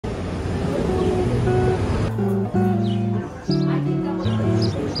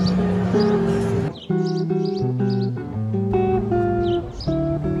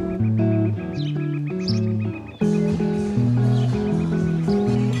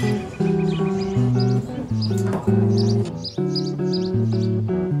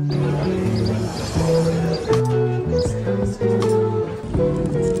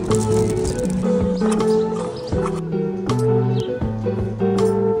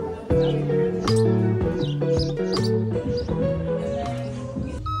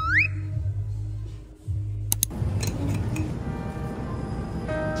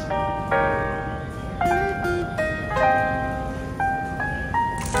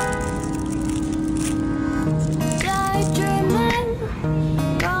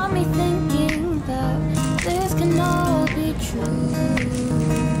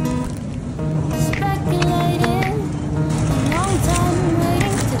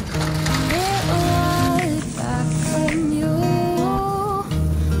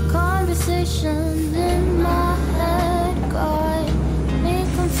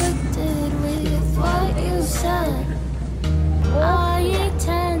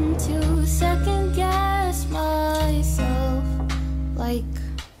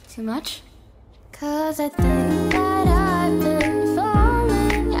Too much? 'Cause I think that I've been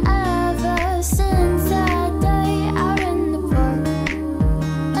falling ever since that day out in the park.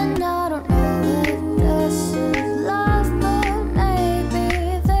 And I don't know if this is love, but maybe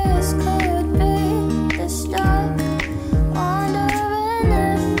this could be the start. Wondering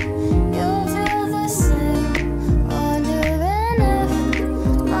if you'll feel the same. Wondering if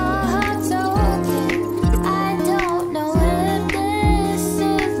my heart's open. I don't know if this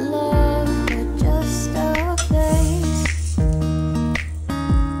is love or just a phase.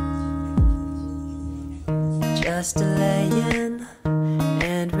 Just delaying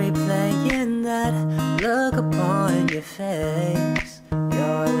and replaying that look upon your face.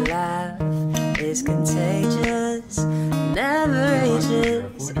 Your laugh is contagious, never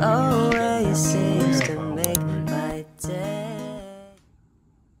ages, always seems to make my day.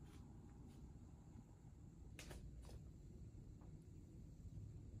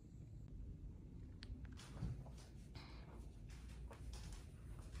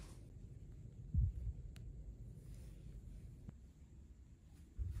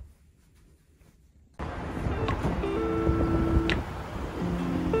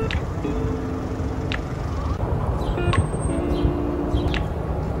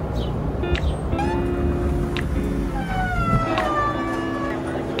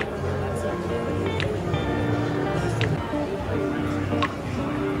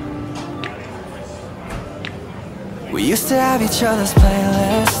 We used to have each other's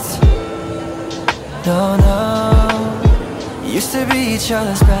playlists. No, no. Used to be each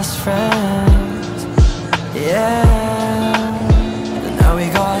other's best friends. Yeah. And now we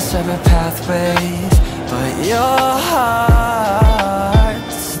go our separate pathways. But your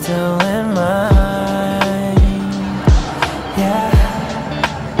heart's still in mine.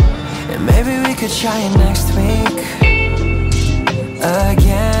 Yeah. And maybe we could try it next week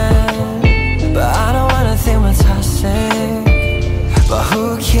again. But I don't wanna think we're toxic. But who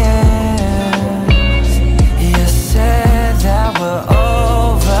cares? You said that we're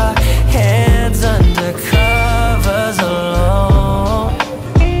over, hands under covers alone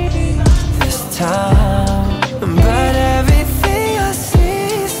this time. But everything I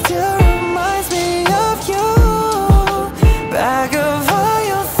see still reminds me of you. Back of all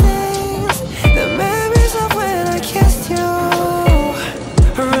your things, the memories of when I kissed you.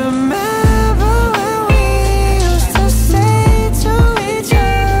 Remember when we used to say to each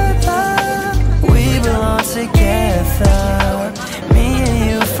other, we belong together, me and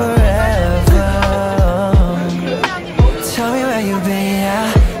you forever. Tell me where you been, yeah,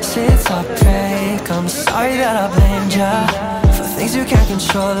 since our break. I'm sorry that I blamed ya for things you can't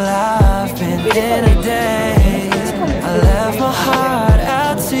control. I've been in a daze. I left my heart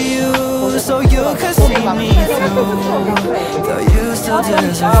out to you so you could see me through. Though you still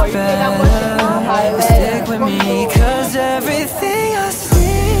deserve better, stick with me, 'cause everything I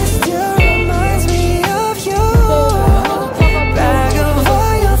see still reminds me of you. Back of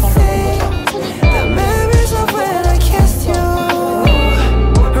all your things, the memories of when I kissed you.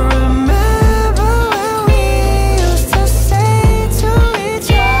 Remember when we used to say to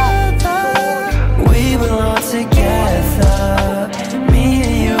each other, we belong together, me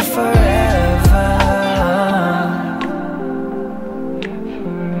and you forever.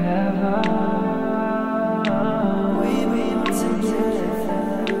 Forever. We belong together,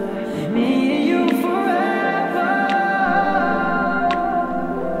 me and you forever.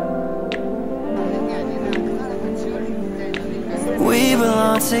 We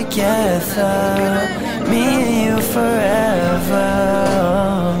belong together, me and you forever.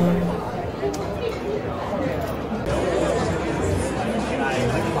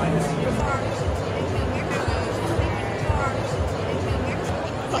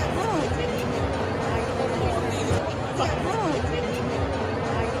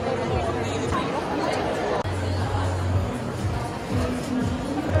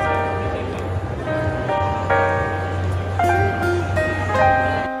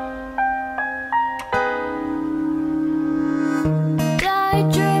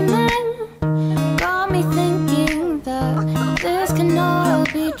 Daydreaming got me thinking that this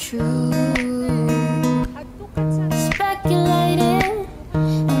cannot be true. Speculating a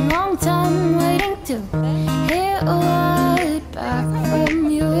long time waiting to hear a word back from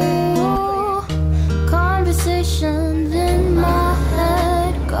you. Conversations in my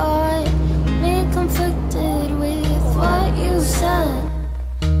head got me conflicted with what you said.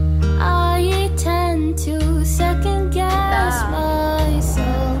 I tend to second guess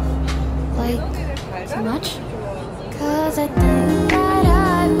myself. Like, too much? 'Cause I think that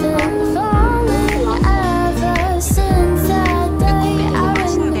I've been falling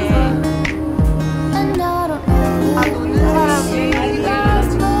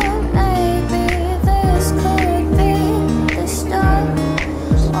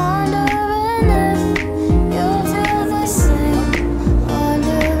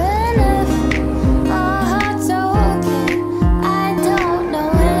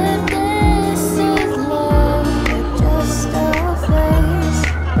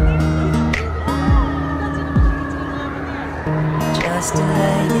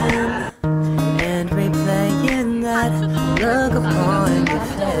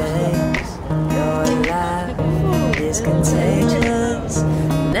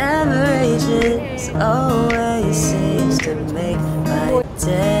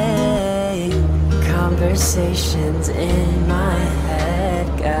conversations in my head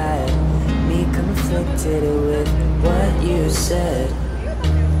got me conflicted with what you said.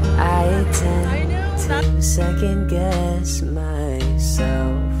 I tend to second guess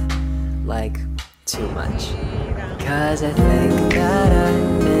myself like too much. 'Cause I think that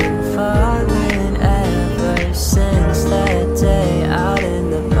I've been falling ever since that day out in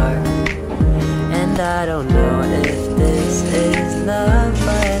the park. And I don't know if this is love,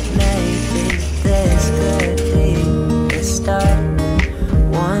 but maybe this could be the start.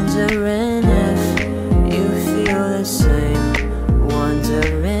 Wondering if you feel the same.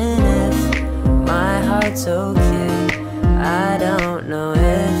 Wondering if my heart's okay. I don't know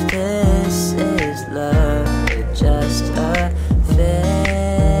if this is love, it's just a phase.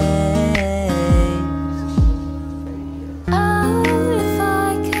 Oh, if I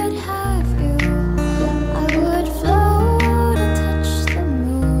could have you, I would float and touch the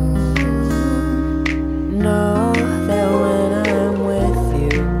moon. Know that when I'm with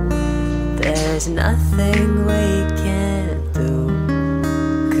you, there's nothing we can't do.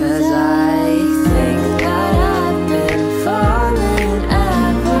 'Cause I think that I've been falling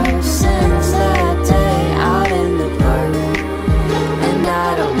ever since that day out in the park. And I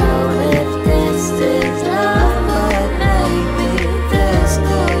don't know if this is love, but maybe this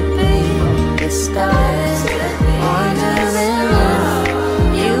could be the start. Wondering if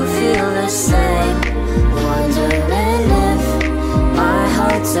you feel the same. Wondering if my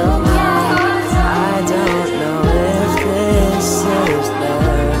heart's okay. I don't know if this is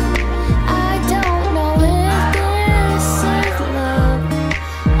love. I don't know if this is love.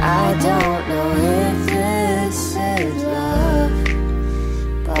 I don't know if this is love.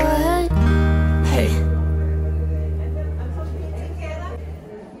 But Hey.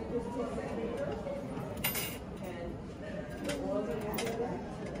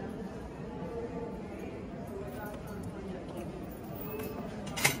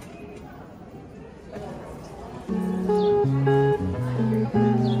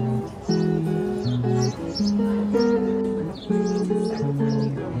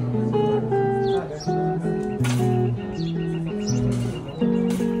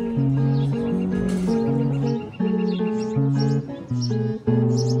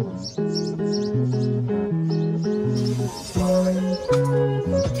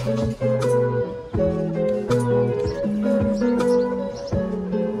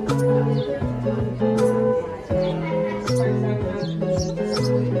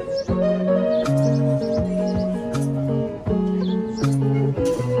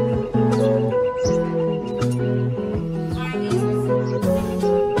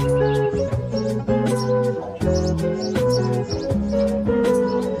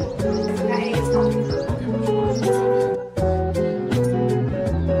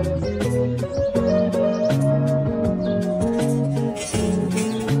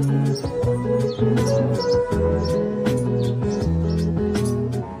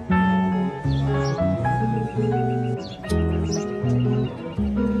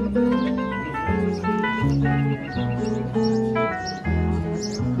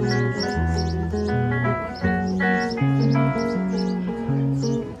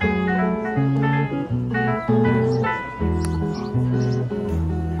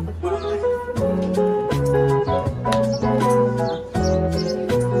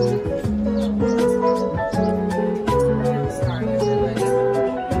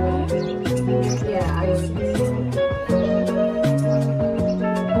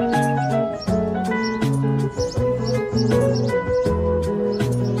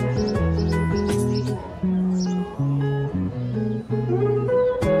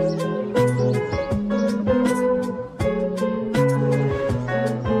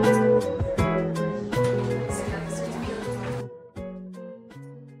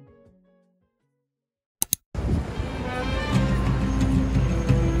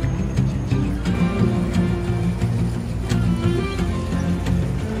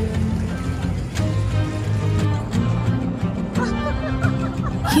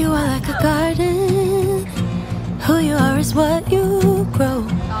 you are like a garden. Who you are is what you grow.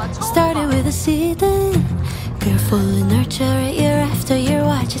 Started with a seed, then carefully nurture it year after year.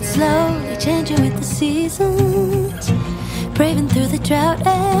 Watch it slowly changing with the seasons. Braving through the drought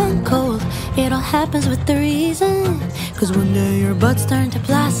and cold. It all happens with the reason. 'Cause one day your buds turn to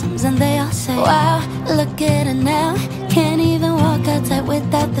blossoms and they all say, wow, look at her now. Can't even walk outside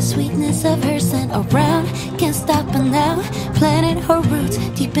without the sweetness of her scent around. Can't stop her now. Planted her roots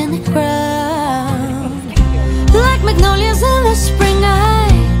deep in the ground. Like magnolias in the spring, I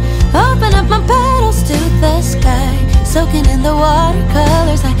open up my petals to the sky, soaking in the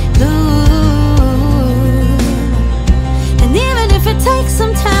watercolors I lose.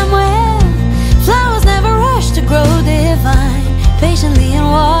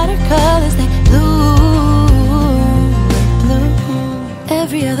 watercolors, they bloom,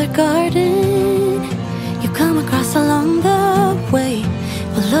 every other garden you come across along the way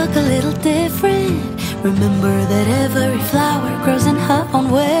will look a little different. Remember that every flower grows in her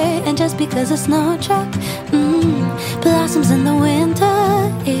own way, and just because a snowdrop blossoms in the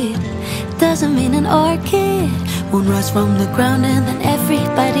winter, it doesn't mean an orchid won't rise from the ground, and then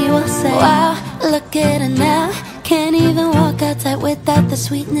everybody will say, wow, look at her now. Can't even walk outside without the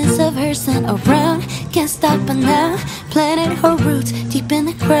sweetness of her scent around. Can't stop her now, planted her roots deep in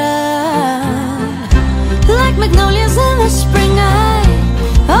the ground. Like magnolias in the spring, I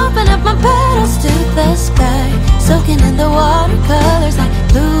open up my petals to the sky, soaking in the watercolors like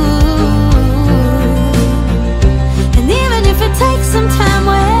bloom. And even if it takes some time,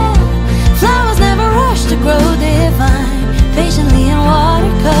 well, flowers never rush to grow divine. Patiently in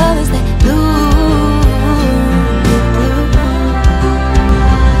watercolors they bloom.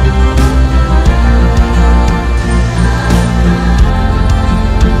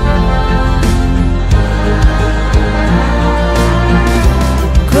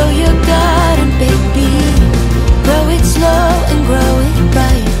 Grow your garden, baby. Grow it slow and grow it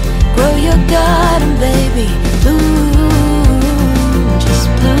right. Grow your garden, baby. Bloom, just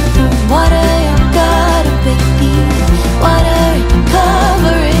bloom. Water your garden, baby. Water it,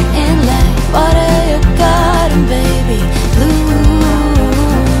 cover it in light. Water your garden, baby. Bloom,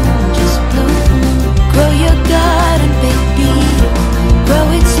 just bloom. Grow your garden, baby. Grow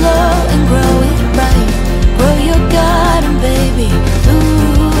it slow and grow it right. Grow your garden, baby.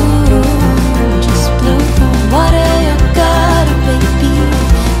 Bloom, just bloom. Water your garden, baby.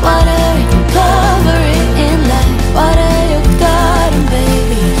 Water it, cover it in light. Water your garden,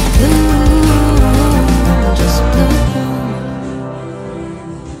 baby. Bloom, just bloom.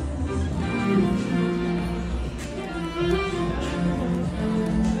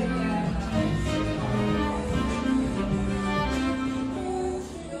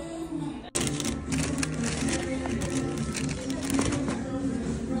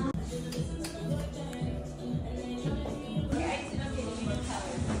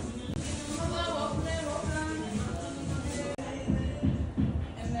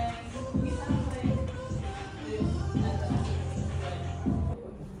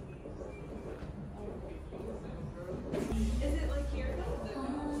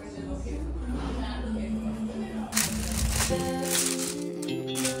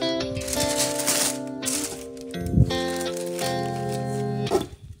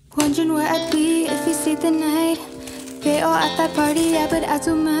 Wondering where I'd be if we stayed the night. They all at that party, yeah, but I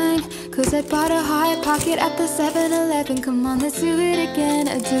don't mind, 'cause I bought a hot pocket at the 7-Eleven. Come on, let's do it again,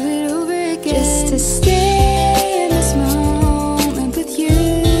 I'll do it over again. Just to stay in this moment with you,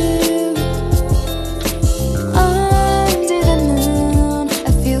 under the moon.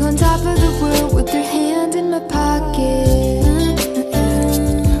 I feel on top of the world with your hand in my pocket.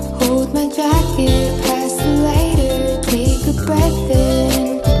 Hold my jacket, pass the lighter, take a breath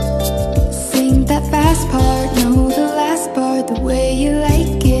in. Sing that fast part, know the last part, the way you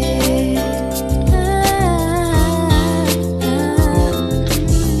like it.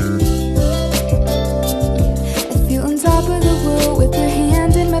 I feel on top of the world with your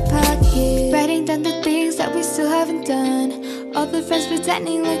hand in my pocket. Writing down the things that we still haven't done. All the friends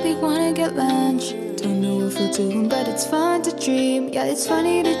pretending like they wanna get lunch. Don't know if we'll do them, but it's fun to dream. Yeah, it's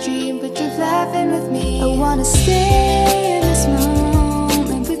funny to dream, but you're laughing with me. I wanna stay in this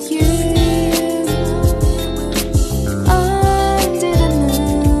moment with you. Under the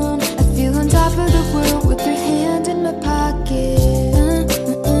moon, I feel on top of the world with your hand in my pocket.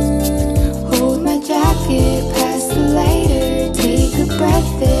 Hold my jacket, pass the lighter, take a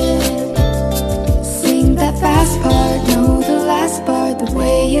breath in. Sing that fast part, know the last part, the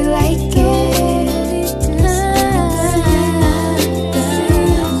way you like it.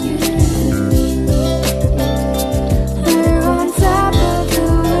 We're on top of the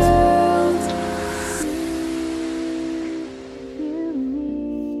world. You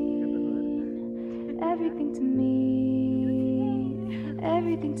mean everything to me,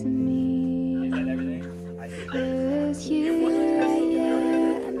 everything to me. Cause you,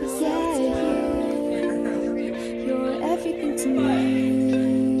 you're everything to me.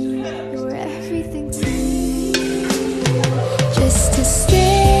 You're everything to me. Just to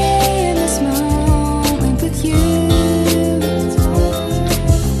stay in this moment with you.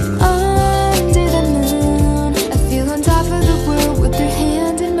 Under the moon, I feel on top of the world with your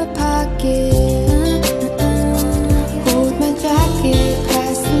hand in my pocket. Hold my jacket,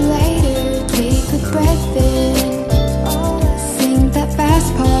 pass the lighter, take a breath in. Sing that fast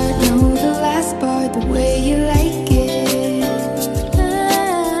part, know the last part, the way you like it.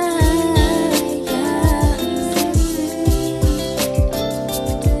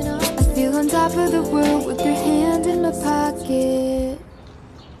 of the world with